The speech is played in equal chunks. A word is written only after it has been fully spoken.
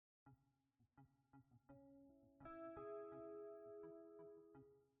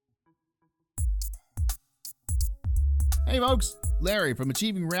Hey folks, Larry from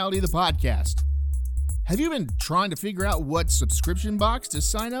Achieving Reality, the podcast. Have you been trying to figure out what subscription box to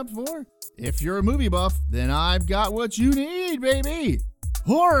sign up for? If you're a movie buff, then I've got what you need, baby!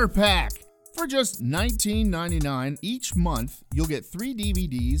 Horror Pack! For just $19.99 each month, you'll get 3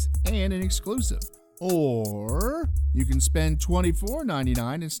 DVDs and an exclusive. Or you can spend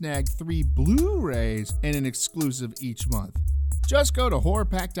 $24.99 and snag 3 Blu-rays and an exclusive each month. Just go to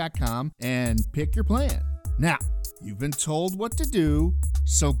horrorpack.com and pick your plan. Now, you've been told what to do,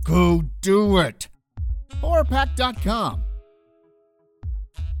 so go do it. horrorpack.com.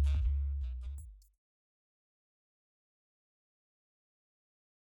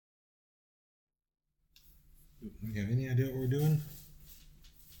 You have any idea what we're doing?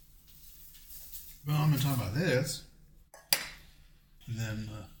 Well, I'm going to talk about this. And then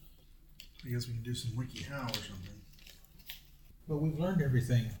I guess we can do some WikiHow or something. But we've learned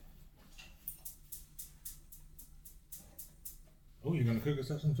everything. Oh, you're going to cook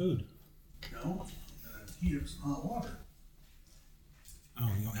us up some food. No, I'm going to heat up some hot water. Oh,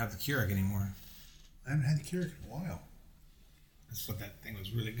 you don't have the Keurig anymore. I haven't had the Keurig in a while. That's what that thing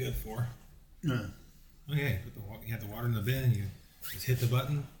was really good for. Yeah. Oh yeah, you have the water in the bin, you just hit the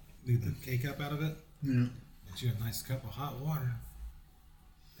button, leave the K-cup out of it. Yeah. Get you a nice cup of hot water.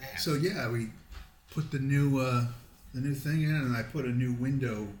 Fast. So yeah, we put the new thing in, and I put a new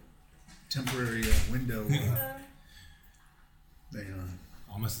temporary window thing on.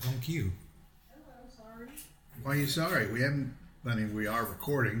 Almost on cue. Hello, sorry. Why are you sorry? We haven't. I mean, we are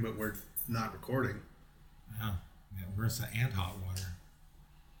recording, but we're not recording. Yeah, Marissa and hot water.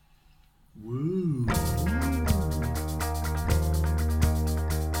 Woo.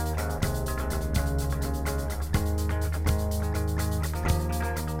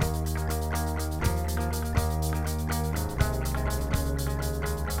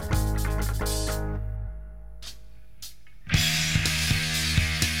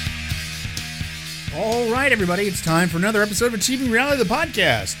 All right, everybody, it's time for another episode of Achieving Reality, the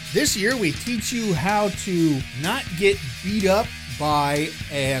podcast. This year, we teach you how to not get beat up by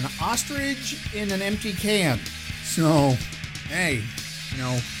an ostrich in an empty can. So, hey,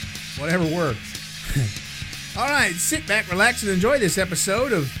 whatever works. All right, sit back, relax, and enjoy this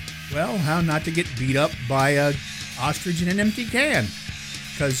episode of, well, how not to get beat up by an ostrich in an empty can.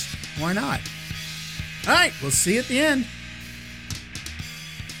 Because why not? All right, we'll see you at the end.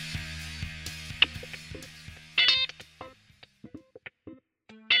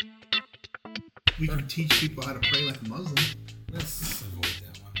 We can teach people how to pray like a Muslim. Let's avoid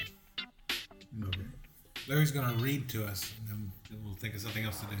that one. Okay. Larry's going to read to us, and then we'll think of something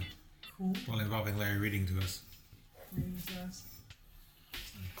else to do. Cool. Probably involving Larry reading to us. Reading to us.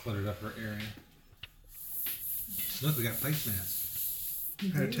 Cluttered up our area. Look, we got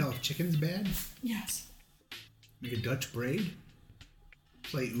placemats. How to tell if chicken's bad? Yes. Make a Dutch braid?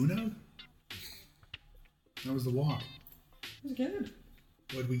 Play Uno? That was the walk. It was good.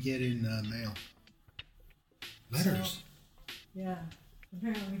 What'd we get in mail? Letters. Yeah.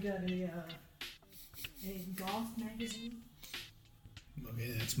 Apparently we got a golf magazine.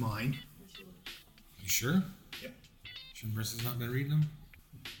 Okay, that's mine. You sure? Yep. Sure Marissa's not been reading them?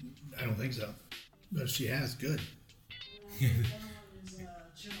 I don't think so. But if she has, good. That one is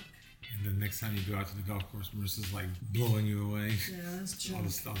junk. And then next time you go out to the golf course, Marissa's like blowing you away. Yeah, that's All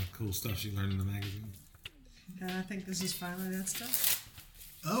junk. the cool stuff she learned in the magazine. And I think this is finally that stuff.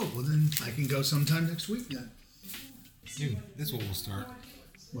 Oh, well then I can go sometime next week then. Dude, this is what we'll start.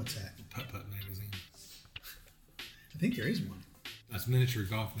 What's that? Putt Putt magazine. I think there is one. That's miniature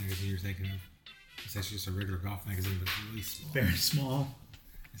golf magazine you're thinking of. It's actually just a regular golf magazine, but it's really small. Very small.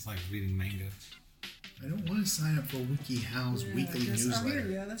 It's like reading manga. I don't want to sign up for WikiHow's weekly Oh, here newsletter.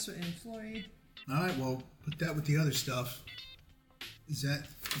 we go. That's what Floyd. Alright, well, put that with the other stuff. Is that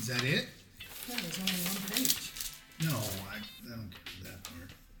it? Yeah, there's only one page. No, I don't get that part.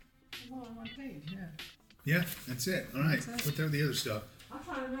 There's only one page, yeah. Yeah, that's it. Alright, That's it. put there with the other stuff. I'm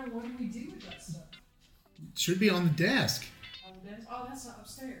trying to remember what do we do with that stuff. It should be on the desk. On the desk. Oh, that's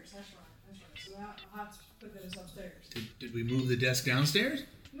upstairs. That's right. So I'll have to put those upstairs. Did we move the desk downstairs?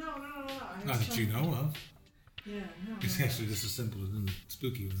 No. Not that you know of. Yeah, no. It's actually just as simple as in the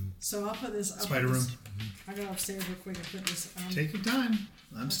spooky room. So I'll put this. Spider room. I'll go upstairs real quick and put this. Take your time.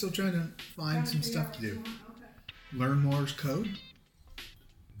 I'm still trying to find some stuff to do. Learn Morse code.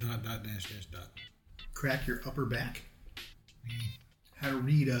 Dot, dash, dot. Crack your upper back. How to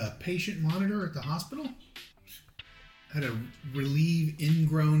read a patient monitor at the hospital. How to relieve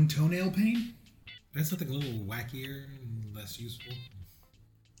ingrown toenail pain. That's something a little wackier and less useful.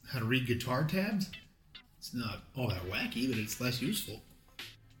 How to read guitar tabs. It's not all that wacky, but it's less useful.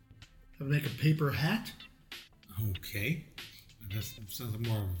 How to make a paper hat. Okay. That sounds like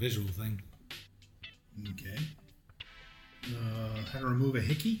more of a visual thing. Okay. How to remove a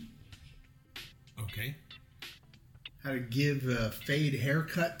hickey. Okay. How to give a fade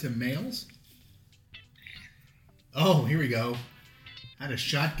haircut to males. Oh, here we go. How to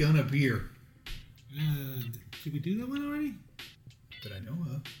shotgun a beer. Did we do that one already? That I know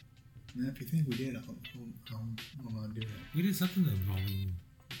of. And if you think we did, I'll not do that. We did something involving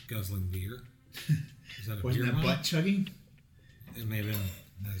guzzling beer. Is that a Wasn't beer that one? butt chugging? It may have been,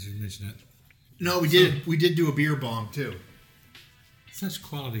 as you mentioned it. No, we did. We did do a beer bong too. Such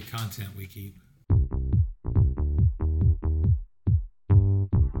quality content we keep.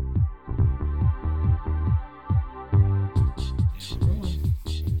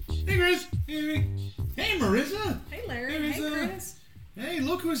 Hey, Chris. Hey, Hey, Marissa. Hey, Larry. Hey, Hey, Lisa. Chris. Hey,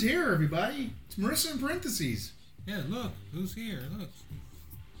 look who's here, everybody. It's Marissa in parentheses. yeah, look, who's here? Look.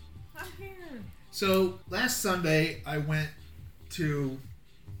 I'm here. So, last Sunday, I went to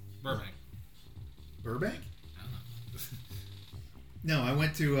Burbank. Burbank? I don't know. No, I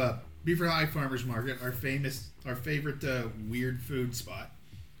went to Beaver High Farmers Market, our favorite weird food spot.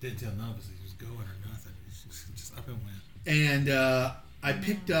 Didn't tell none of us he was going or nothing. He's just up and went. And I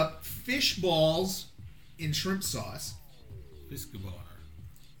picked up fish balls in shrimp sauce. Biscubar.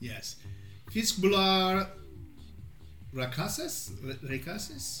 Yes. Fish ball Ricotta.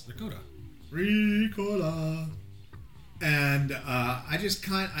 Dakota. Ricotta. And I just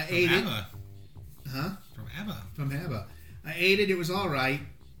I From ate ABBA. it. Huh? From ABBA. From ABBA. I ate it. It was all right.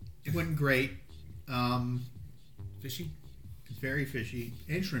 It wasn't great. Fishy? Very fishy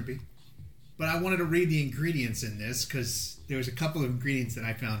and shrimpy. But I wanted to read the ingredients in this because there was a couple of ingredients that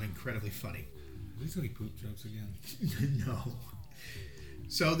I found incredibly funny. Are these going to be poop jokes again? No.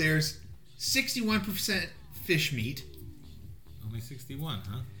 So there's 61% fish meat. Only 61,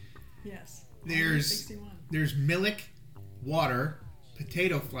 huh? Yes. There's 61. there's milk, water,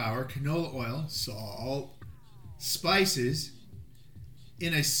 potato flour, canola oil, salt, spices,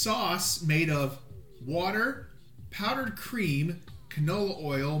 in a sauce made of water, powdered cream, canola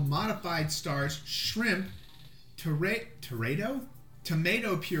oil, modified starch, shrimp, tomato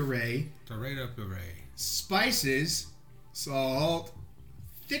puree, Tomato puree. spices, salt,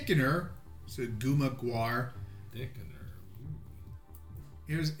 thickener, so guma guar. Thickener.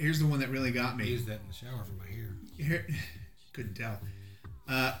 Here's the one that really got I me. use that in the shower for my hair. Here, couldn't tell.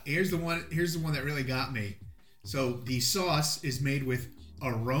 Here's the one that really got me. So the sauce is made with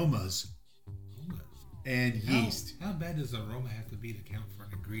aromas and yeast. How bad does aroma have to be to count for an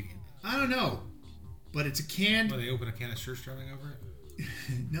ingredient? I don't know, but it's a canned. Well, they open a can of Surströmming over it?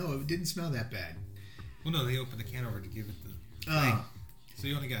 No, it didn't smell that bad. Well, no, they open the can over to give it the thing. So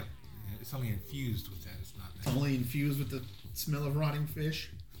you only got, it's only infused with that. It's not Only infused with the smell of rotting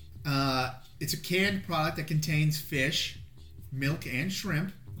fish. It's a canned product that contains fish, milk, and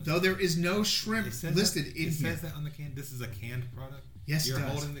shrimp. Though there is no shrimp listed in here. It says that on the can. This is a canned product. Yes, You're it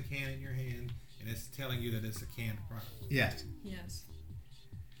does. holding the can in your hand, and it's telling you that it's a canned product. Yes. Yes.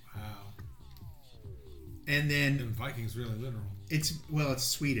 Wow. And then Them Vikings really literal. it's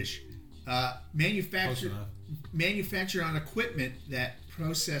Swedish. Close Manufactured enough. on equipment that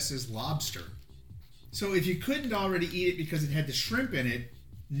processes lobster. So if you couldn't already eat it because it had the shrimp in it,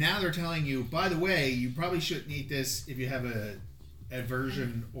 now they're telling you, by the way, you probably shouldn't eat this if you have a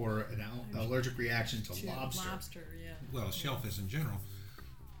aversion or an allergic reaction to lobster. Lobster, yeah. Well, shellfish in general.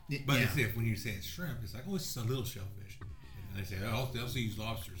 But Yeah. it's if when you say it's shrimp, it's like, oh, it's just a little shellfish. And they say, oh, they also use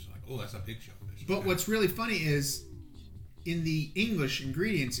lobsters. Like, oh, that's a big shellfish. But what's really funny is in the English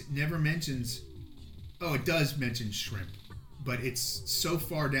ingredients, it never mentions. Oh, it does mention shrimp, but it's so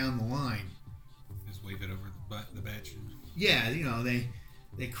far down the line. Just wave it over the batch. Yeah,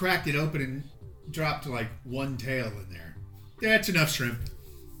 they cracked it open and dropped like one tail in there. That's enough shrimp.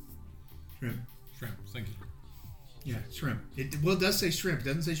 Shrimp. Shrimp, singular. Yeah, shrimp. It does say shrimp. It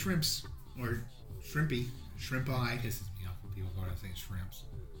doesn't say shrimps or shrimpy. Shrimp eye. It pisses me off when people go around saying shrimps.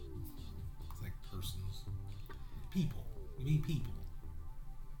 It's like persons. People. You mean people.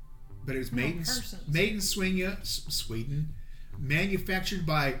 But it was No, made in persons. Sweden. Manufactured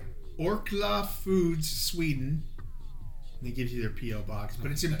by Orkla Foods, Sweden. And it gives you their P.O. box.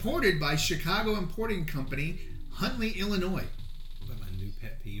 But it's imported by Chicago Importing Company, Huntley, Illinois. But my new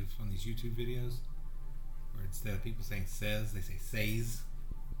pet peeve on these YouTube videos, where instead of people saying says, they say says.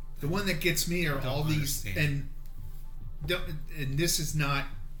 The one that gets me are Don't all these, understand. and this is not,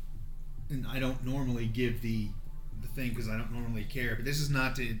 and I don't normally give the thing because I don't normally care, but this is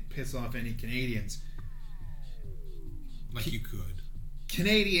not to piss off any Canadians. Like you could.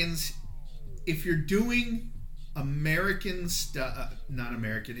 Canadians, if you're doing American stuff, not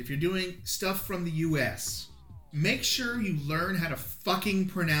American, if you're doing stuff from the U.S., make sure you learn how to fucking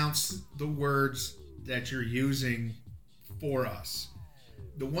pronounce the words that you're using for us.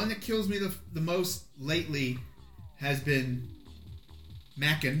 The one that kills me the most lately has been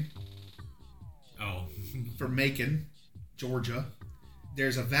Mackin. Oh. For Macon, Georgia.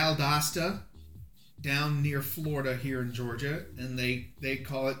 There's a Valdosta down near Florida here in Georgia, and they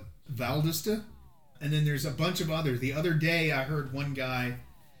call it Valdosta. And then there's a bunch of others. The other day I heard one guy,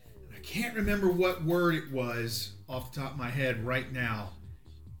 I can't remember what word it was off the top of my head right now,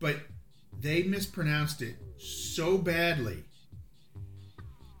 but they mispronounced it so badly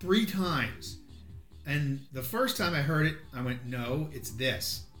 3 times. And the first time I heard it, I went, no, it's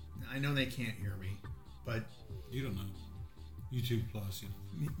this. I know they can't hear me, but... You don't know. YouTube Plus, you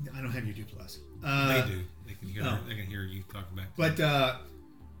know. I don't have YouTube Plus. They do. They can hear. They can hear you talking back. But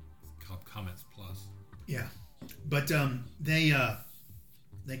it's called Comments Plus. Yeah, but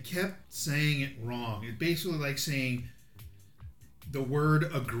they kept saying it wrong. It's basically like saying the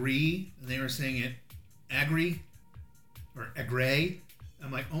word agree, and they were saying it agree or agree.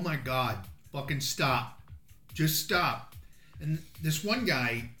 I'm like, oh my god, fucking stop, just stop. And this one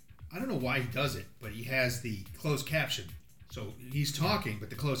guy, I don't know why he does it, but he has the closed caption. So he's talking, but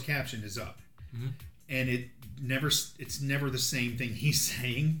the closed caption is up, and it's never the same thing he's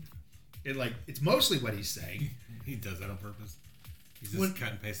saying. It's mostly what he's saying. He does that on purpose. He's just cut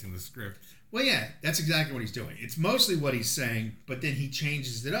and pasting the script. Well, yeah, that's exactly what he's doing. It's mostly what he's saying, but then he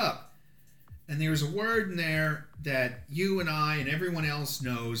changes it up. And there's a word in there that you and I and everyone else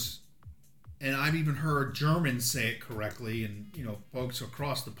knows, and I've even heard Germans say it correctly, and folks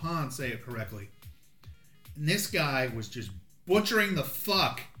across the pond say it correctly. And this guy was just butchering the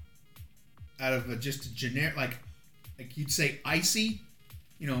fuck out of just a generic, like you'd say icy,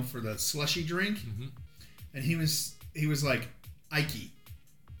 for the slushy drink. Mm-hmm. And he was like, Ikey.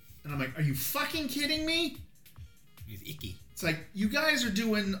 And I'm like, are you fucking kidding me? He's icky. It's like, you guys are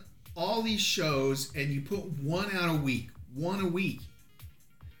doing all these shows and you put one out a week.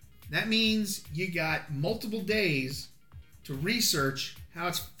 That means you got multiple days to research how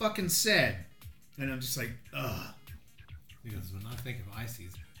it's fucking said. And I'm just like, ugh. Because when I think of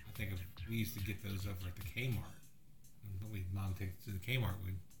ices, I think of, we used to get those over at the Kmart. And Mom takes to the Kmart,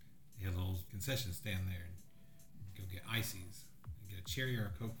 we had a little concession stand there and go get ices. And get a cherry or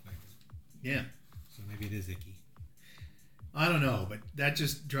a Coke flavor. Yeah. So maybe it is icky. I don't know, but that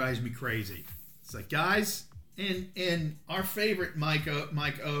just drives me crazy. It's like, guys, and our favorite Mike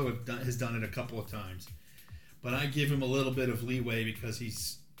O has done it a couple of times. But I give him a little bit of leeway because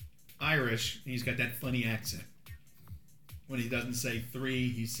he's Irish and he's got that funny accent. When he doesn't say 3,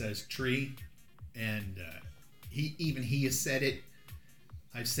 he says tree. And he has said it.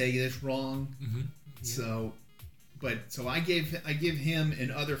 I say this wrong. Mm-hmm. Yeah. So I give him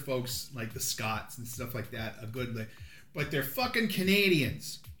and other folks like the Scots and stuff like that a good. But they're fucking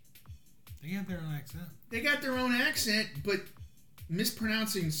Canadians. They got their own accent. They got their own accent, but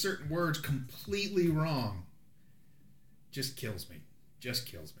mispronouncing certain words completely wrong just kills me.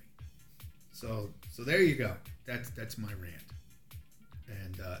 So there you go. That's my rant.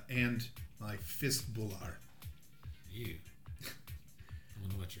 And my fistbular. You. I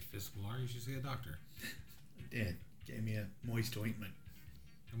don't know what your fistbular. You should see a doctor. Dad gave me a moist ointment.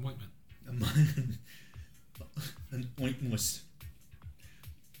 An ointment. An ointment.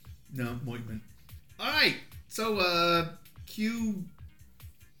 No, ointment. All right. So, cue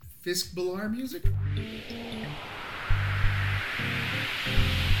Fiskbular music.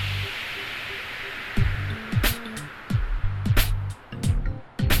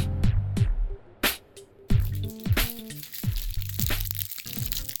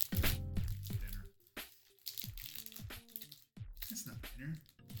 That's not dinner.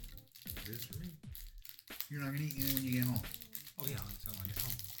 It is for me. You're not gonna eat it when you get home. Oh yeah, I'll eat some when I get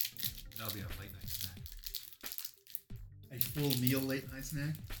home. That'll be a late night snack. A full meal late night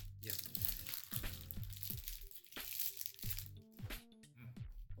snack? Yeah.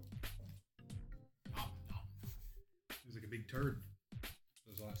 It was like a big turd.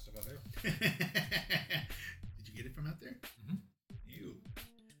 There's a lot of stuff out there. Did you get it from out there? Mm-hmm. Ew.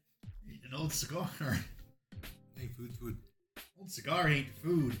 Eating an old cigar. Hey, food. Old cigar ain't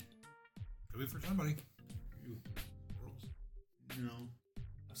food. Could be for somebody. Ew. No.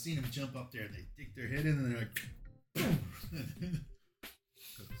 I've seen them jump up there. They stick their head in and they're like... Because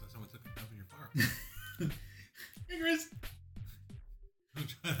someone took a dump in your fire. Hey, Chris. Wanna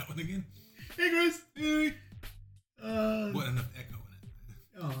try that one again? Hey, Chris. Hey. What enough echo in it?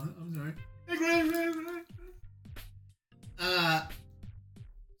 Oh, I'm sorry. Hey, Chris.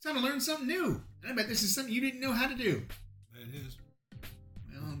 It's time to learn something new. And I bet this is something you didn't know how to do. It is.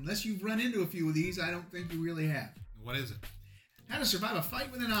 Well, unless you've run into a few of these, I don't think you really have. What is it? How to survive a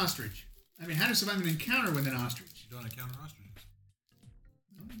fight with an ostrich. I mean, how to survive an encounter with an ostrich. You don't encounter ostriches.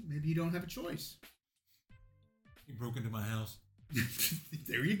 Well, maybe you don't have a choice. He broke into my house.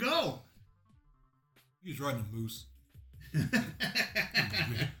 There you go. He was riding a moose.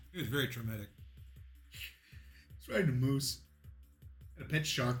 It was very traumatic. He's riding a moose. Had a pet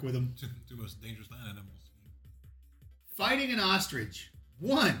shark with him. Two most dangerous land animals. Fighting an ostrich.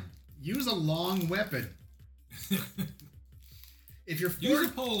 1. Use a long weapon. If you're Use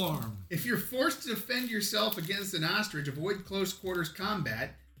a pole arm. If you're forced to defend yourself against an ostrich, avoid close quarters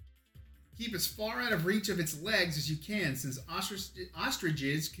combat. Keep as far out of reach of its legs as you can, since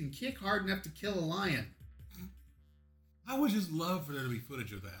ostriches can kick hard enough to kill a lion. I would just love for there to be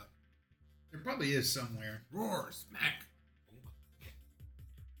footage of that. There probably is somewhere. Roar, smack.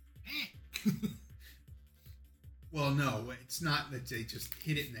 Well, no, it's not that they just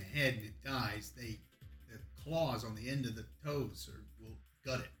hit it in the head and it dies. The claws on the end of the toes will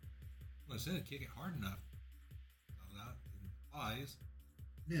gut it. Well, I said kick it hard enough. So that implies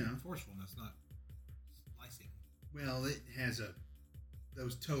Yeah. forcefulness, not slicing. Well, it has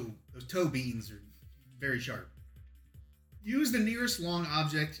those toe beans are very sharp. Use the nearest long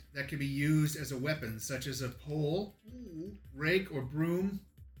object that can be used as a weapon, such as a pole, rake, or broom,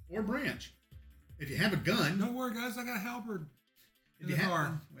 or branch. If you have a gun, Don't worry, guys. I got a halberd in the you have-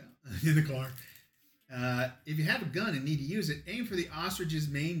 car. Well, in the car. If you have a gun and need to use it, aim for the ostrich's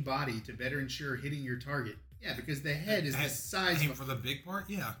main body to better ensure hitting your target. Yeah, because the head is the size Aim of... for the big part?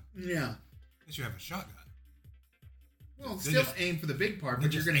 Yeah. Yeah. Unless you have a shotgun. Well, Then still just- aim for the big part, Then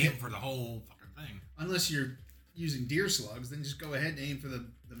but you're just going to aim hit... for the whole fucking thing. Unless you're using deer slugs, then just go ahead and aim for the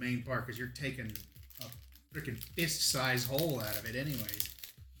main part, because you're taking a freaking fist-sized hole out of it anyways.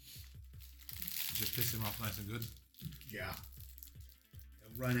 Just piss him off nice and good. Yeah.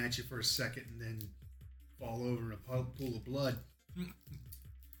 They'll run at you for a second and then fall over in a pool of blood.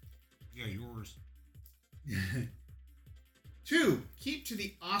 Yeah, yours. 2. Keep to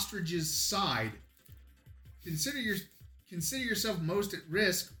the ostrich's side. Consider yourself most at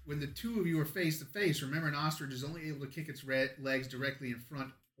risk when the two of you are face to face. Remember, an ostrich is only able to kick its legs directly in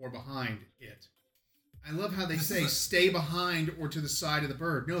front or behind it. I love how they say stay behind or to the side of the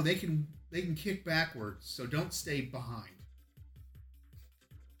bird. No, they can kick backwards, so don't stay behind.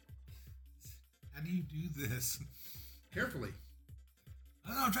 How do you do this? Carefully. I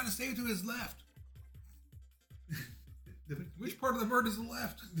don't know. I'm trying to stay to his left. The Which part of the bird is the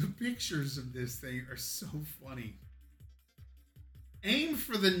left? The pictures of this thing are so funny. Aim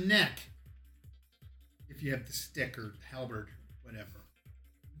for the neck. If you have the stick or halberd, whatever.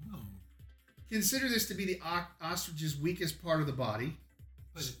 No. Consider this to be the ostrich's weakest part of the body.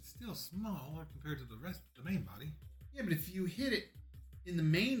 But it's still small compared to the rest of the main body. Yeah, but if you hit it in the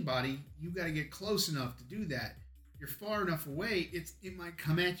main body, you got to get close enough to do that. If you're far enough away, it might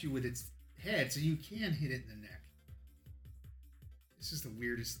come at you with its head, so you can hit it in the neck. This is the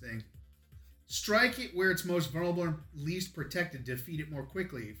weirdest thing. Strike it where it's most vulnerable and least protected to defeat it more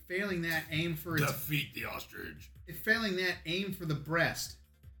quickly. Failing that, aim for its... Defeat the ostrich. If failing that, aim for the breast.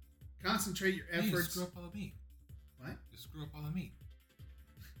 Concentrate your Hey, you efforts... screw up all the meat. What? You screw up all the meat.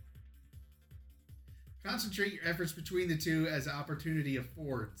 Concentrate your efforts between the two as opportunity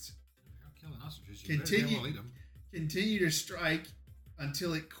affords. You're killing ostriches. You better damn well eat them. Continue to strike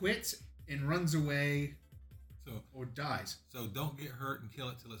until it quits and runs away So or dies. don't get hurt and kill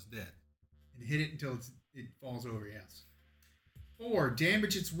it till it's dead. And hit it until it falls over, yes. 4.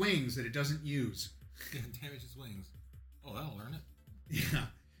 Damage its wings that it doesn't use. Damage its wings. Oh, that'll learn it. Yeah.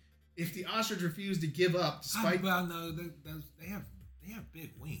 If the ostrich refused to give up despite... Well, no, they have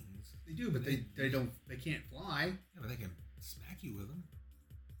big wings. They do, but they can't fly. Yeah, but they can smack you with them.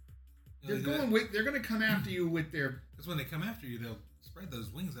 They're going to come after you with their... Because when they come after you, they'll spread those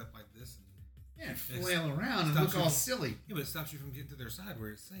wings up like this. Yeah, flail around and look all silly. Yeah, but it stops you from getting to their side where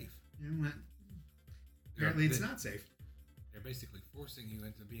it's safe. Apparently it's not safe. They're basically forcing you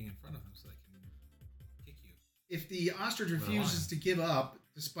into being in front of them so they can kick you. If the ostrich refuses to give up,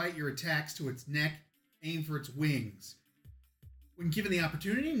 despite your attacks to its neck, aim for its wings. When given the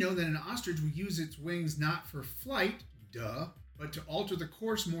opportunity, know that an ostrich will use its wings not for flight, but to alter the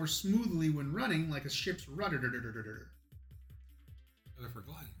course more smoothly when running, like a ship's rudder. They're for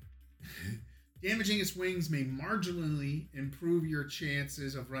gliding. Damaging its wings may marginally improve your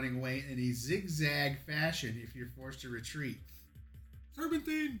chances of running away in a zigzag fashion if you're forced to retreat.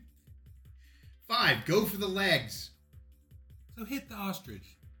 Serpentine! 5. Go for the legs. So hit the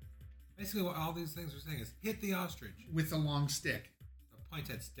ostrich. Basically what all these things are saying is hit the ostrich. With a long stick. A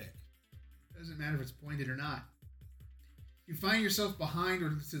pointed stick. Doesn't matter if it's pointed or not. you find yourself behind or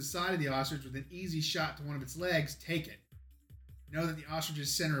to the side of the ostrich with an easy shot to one of its legs, take it. Know that the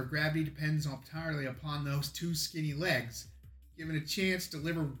ostrich's center of gravity depends entirely upon those two skinny legs. Given a chance,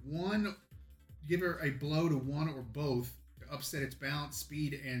 give her a blow to one or both to upset its balance,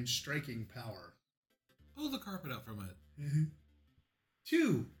 speed, and striking power. Pull the carpet out from it.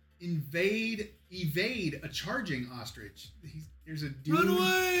 2. Evade a charging ostrich. There's a dude. Run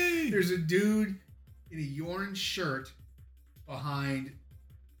away! There's a dude in a orange shirt behind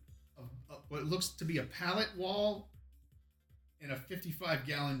what looks to be a pallet wall and a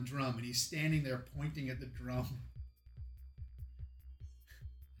 55-gallon drum, and he's standing there pointing at the drum.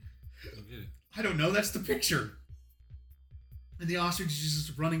 Don't get it. I don't know. That's the picture. And the ostrich is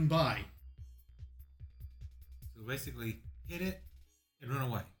just running by. So basically, hit it and run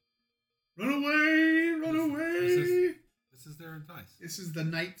away. Run away! Run away! This is their advice. This is the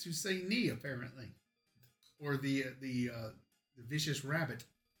Knights Who Say Knee, apparently. Or the vicious rabbit.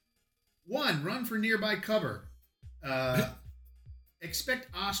 1. Run for nearby cover. Expect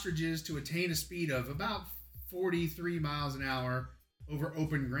ostriches to attain a speed of about 43 miles an hour over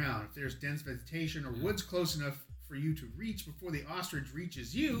open ground. If there's dense vegetation or woods close enough for you to reach before the ostrich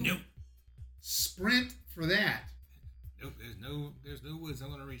reaches you, sprint for that. Nope, there's no woods I'm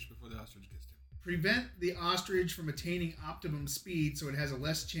going to reach before the ostrich gets to me. Prevent the ostrich from attaining optimum speed so it has a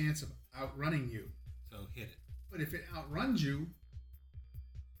less chance of outrunning you. So hit it. But if it outruns you,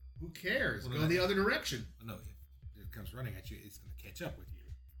 who cares? Well, Go the other direction. No, if it comes running at you, it's going to catch up with you.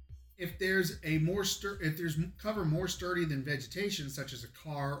 If there's cover more sturdy than vegetation, such as a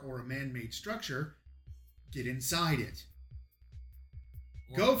car or a man-made structure, get inside it.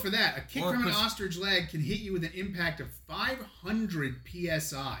 Go for that. A kick from an ostrich leg can hit you with an impact of 500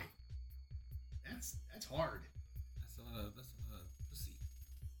 psi. That's hard. That's a lot of pussy.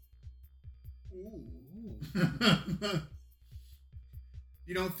 Ooh.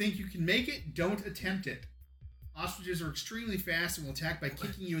 You don't think you can make it? Don't attempt it. Ostriches are extremely fast and will attack by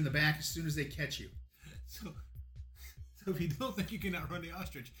kicking you in the back as soon as they catch you. So if you don't think you can outrun the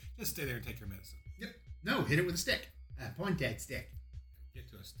ostrich, just stay there and take your medicine. Yep. No, hit it with a stick. Point that stick. Get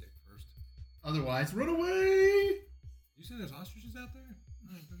to a stick first. Otherwise, run away! You say there's ostriches out there?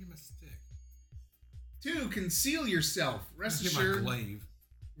 All right, go get my stick. 2. Conceal yourself. Rest Get assured my glaive.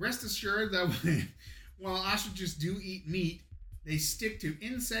 Rest assured that while ostriches do eat meat, they stick to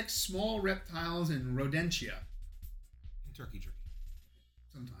insects, small reptiles, and rodentia. And turkey.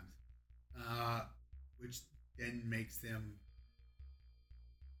 Sometimes. Which then makes them...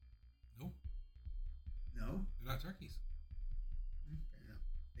 Nope. No? They're not turkeys. Fair enough.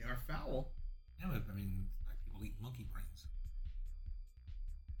 They are foul. Yeah, but, I mean, like people eat monkey brains.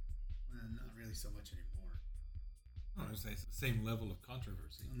 Well, not really so much anymore. I don't know, it's the same level of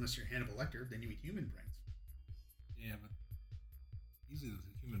controversy. Unless you're Hannibal Lecter, then you eat human brains. Yeah, but usually the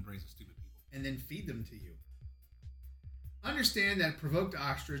human brains are stupid people. And then feed them to you. Understand that provoked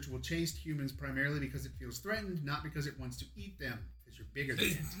ostrich will chase humans primarily because it feels threatened, not because it wants to eat them, because you're bigger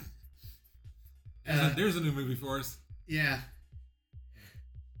than it. There's a new movie for us. Yeah.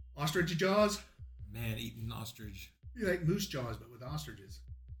 Ostrich jaws? Man eating ostrich. You like moose jaws, but with ostriches.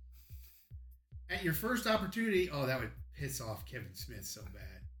 At your first opportunity, that would piss off Kevin Smith so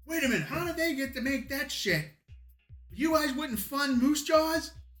bad. Wait a minute, how did they get to make that shit? You guys wouldn't fund moose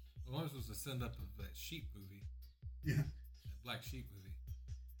jaws? Well, ours was a send up of that sheep movie. Yeah. That black sheep movie.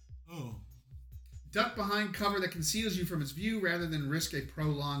 Oh. Duck behind cover that conceals you from its view rather than risk a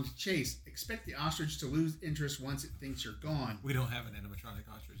prolonged chase. Expect the ostrich to lose interest once it thinks you're gone. We don't have an animatronic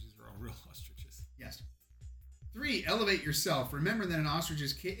ostrich. These are all real ostriches. Yes. 3. Elevate yourself. Remember that an ostrich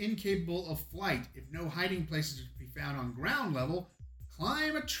is incapable of flight. If no hiding places are to be found on ground level,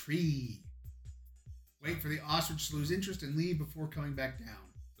 climb a tree. Wait for the ostrich to lose interest and leave before coming back down.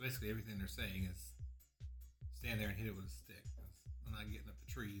 So basically everything they're saying is stand there and hit it with a stick. I'm not getting up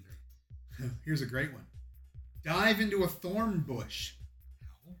the tree either. Here's a great one. Dive into a thorn bush.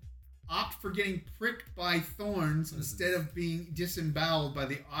 Opt for getting pricked by thorns instead of being disemboweled by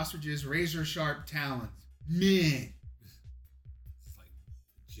the ostrich's razor-sharp talons. Meh. It's like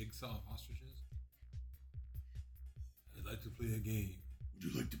jigsaw of ostriches. I'd like to play a game. Would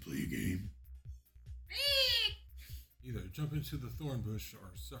you like to play a game? Either jump into the thorn bush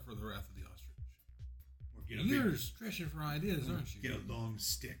or suffer the wrath of the ostrich. Or get You're stretching for ideas, aren't you? Get a long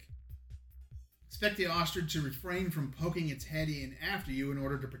stick. Expect the ostrich to refrain from poking its head in after you in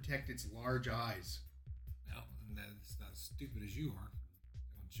order to protect its large eyes. Well, that's not as stupid as you are.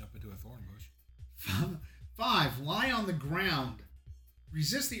 Don't jump into a thorn bush. 5. Lie on the ground.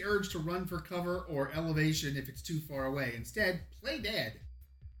 Resist the urge to run for cover or elevation if it's too far away. Instead, play dead.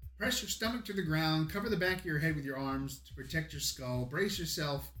 Press your stomach to the ground. Cover the back of your head with your arms to protect your skull. Brace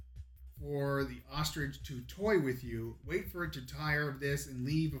yourself for the ostrich to toy with you. Wait for it to tire of this and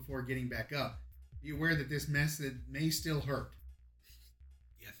leave before getting back up. Be aware that this method may still hurt.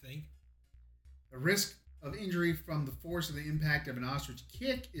 You think? The risk of injury from the force of the impact of an ostrich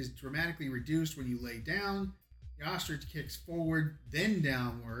kick is dramatically reduced when you lay down. The ostrich kicks forward, then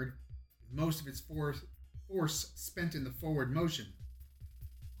downward, with most of its force spent in the forward motion.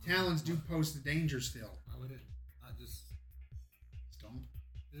 Talons do pose the danger still. Why would it not just Stomp.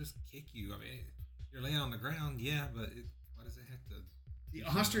 kick you? I mean, you're laying on the ground, yeah, but why does it have to? The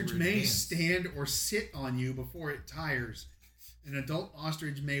ostrich may stand or sit on you before it tires. An adult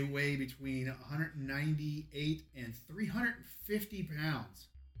ostrich may weigh between 198 and 350 pounds.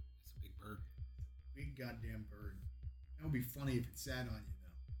 It's a big bird. Big goddamn bird. That would be funny if it sat on you,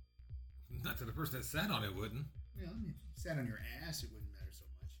 though. Not to the person that sat on it wouldn't. Well, I mean, if it sat on your ass, it wouldn't matter so much.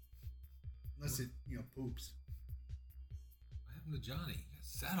 Unless it, poops. What happened to Johnny? He got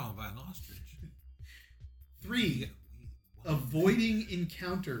sat on by an ostrich. 3. Avoiding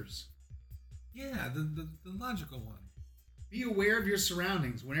encounters. Yeah, the logical one. Be aware of your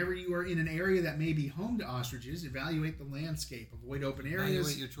surroundings. Whenever you are in an area that may be home to ostriches, evaluate the landscape. Avoid open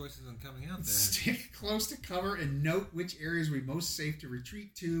areas. Evaluate your choices on coming out there. Stick close to cover and note which areas will be most safe to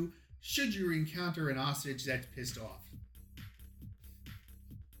retreat to should you encounter an ostrich that's pissed off.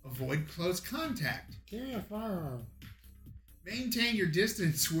 Avoid close contact. Carry a firearm. Maintain your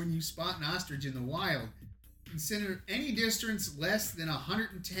distance when you spot an ostrich in the wild. Consider any distance less than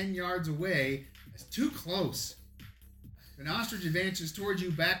 110 yards away as too close. If an ostrich advances towards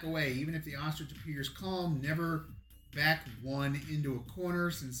you, back away. Even if the ostrich appears calm, never back one into a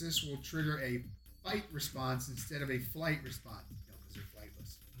corner, since this will trigger a fight response instead of a flight response. Because they're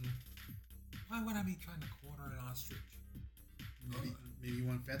flightless. Why would I be trying to corner an ostrich? Maybe you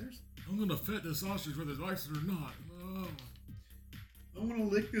want feathers? I'm gonna fit this ostrich whether it likes it or not. Oh. I want to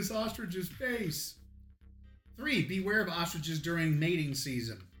lick this ostrich's face. 3. Beware of ostriches during mating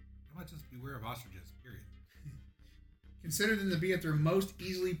season. How about just beware of ostriches, period? Consider them to be at their most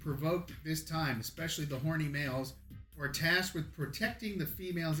easily provoked at this time, especially the horny males, who are tasked with protecting the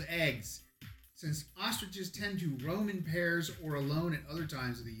female's eggs. Since ostriches tend to roam in pairs or alone at other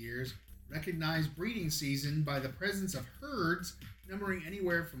times of the years, recognize breeding season by the presence of herds numbering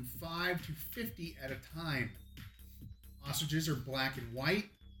anywhere from 5 to 50 at a time. Ostriches are black and white,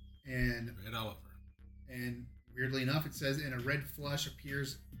 and Red Oliver. And weirdly enough, it says, and a red flush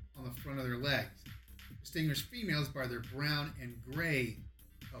appears on the front of their legs. Distinguish females by their brown and gray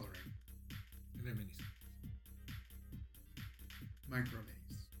coloring. And they're minis. Micro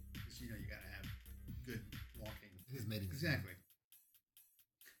minis. Because, you gotta have good walking. It is mating. Exactly.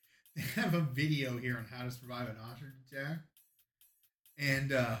 They have a video here on how to survive an ostrich attack. And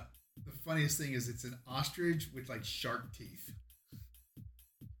the funniest thing is it's an ostrich with, shark teeth.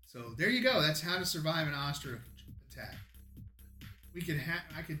 So there you go. That's how to survive an ostrich attack.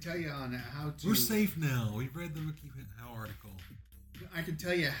 I can tell you on how to. We're safe now. We read the WikiHow article. I can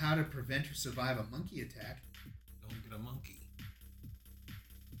tell you how to prevent or survive a monkey attack. Don't get a monkey.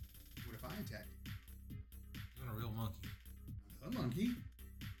 What if I attack you? You're not a real monkey. A monkey?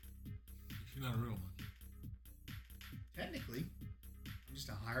 You're not a real monkey. Technically, I'm just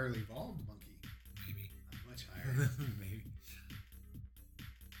a highly evolved monkey. Maybe. Not much higher. Maybe.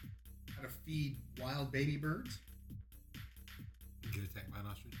 How to feed wild baby birds. Get attacked by an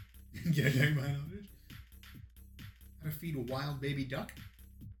ostrich. Get attacked by an ostrich. How to feed a wild baby duck.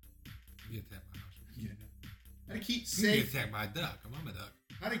 Get attacked by an ostrich. Yeah. How to keep You safe. get attacked by a duck, a mama duck.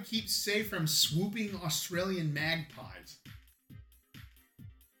 How to keep safe from swooping Australian magpies.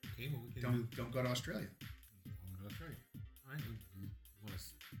 Okay, well we can Don't go to Australia. We'll go to Australia. All right, we want to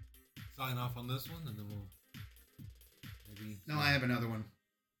sign off on this one, and then we'll maybe. No, I have another one.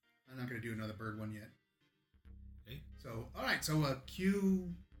 I'm not going to do another bird one yet. Okay. So, all right. So,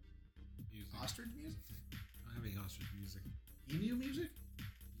 cue Music. ostrich music, I have any ostrich music. emu music.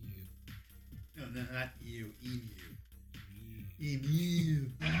 You. No, not you. Emu. You. Emu.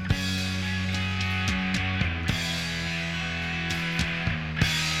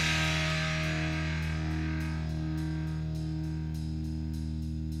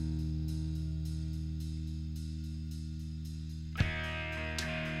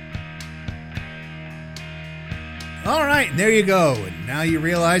 All right, there you go. And now you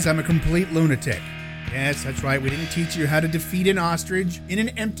realize I'm a complete lunatic. Yes, that's right. We didn't teach you how to defeat an ostrich in an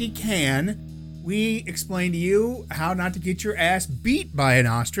empty can. We explained to you how not to get your ass beat by an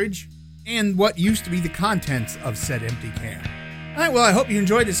ostrich and what used to be the contents of said empty can. All right, well, I hope you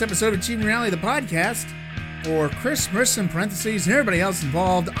enjoyed this episode of Achieving Reality, the podcast. For Christmas in parentheses and everybody else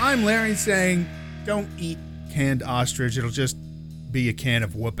involved, I'm Larry saying, don't eat canned ostrich. It'll just be a can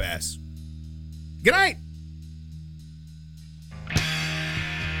of whoop ass. Good night.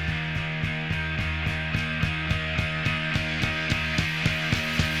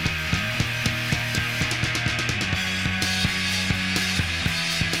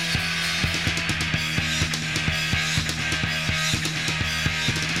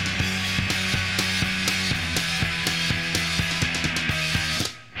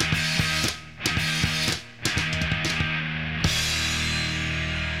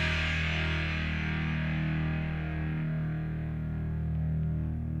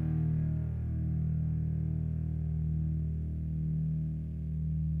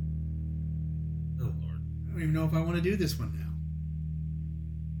 I don't even know if I want to do this one now.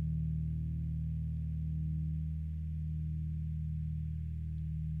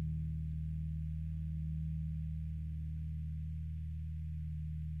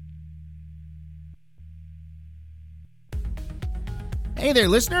 Hey there,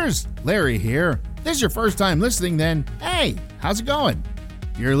 listeners. Larry here. If this is your first time listening, then hey, how's it going?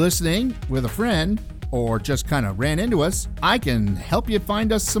 If you're listening with a friend or just kind of ran into us, I can help you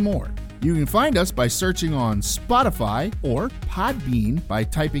find us some more. You can find us by searching on Spotify or Podbean by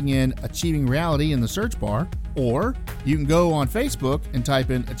typing in Achieving Reality in the search bar, or you can go on Facebook and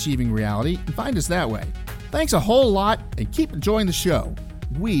type in Achieving Reality and find us that way. Thanks a whole lot and keep enjoying the show.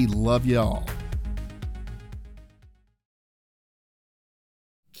 We love you all.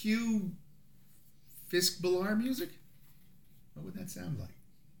 Cue Fisk Bilar music? What would that sound like?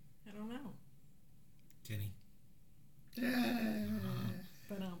 I don't know. Tinny. Yeah.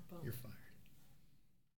 But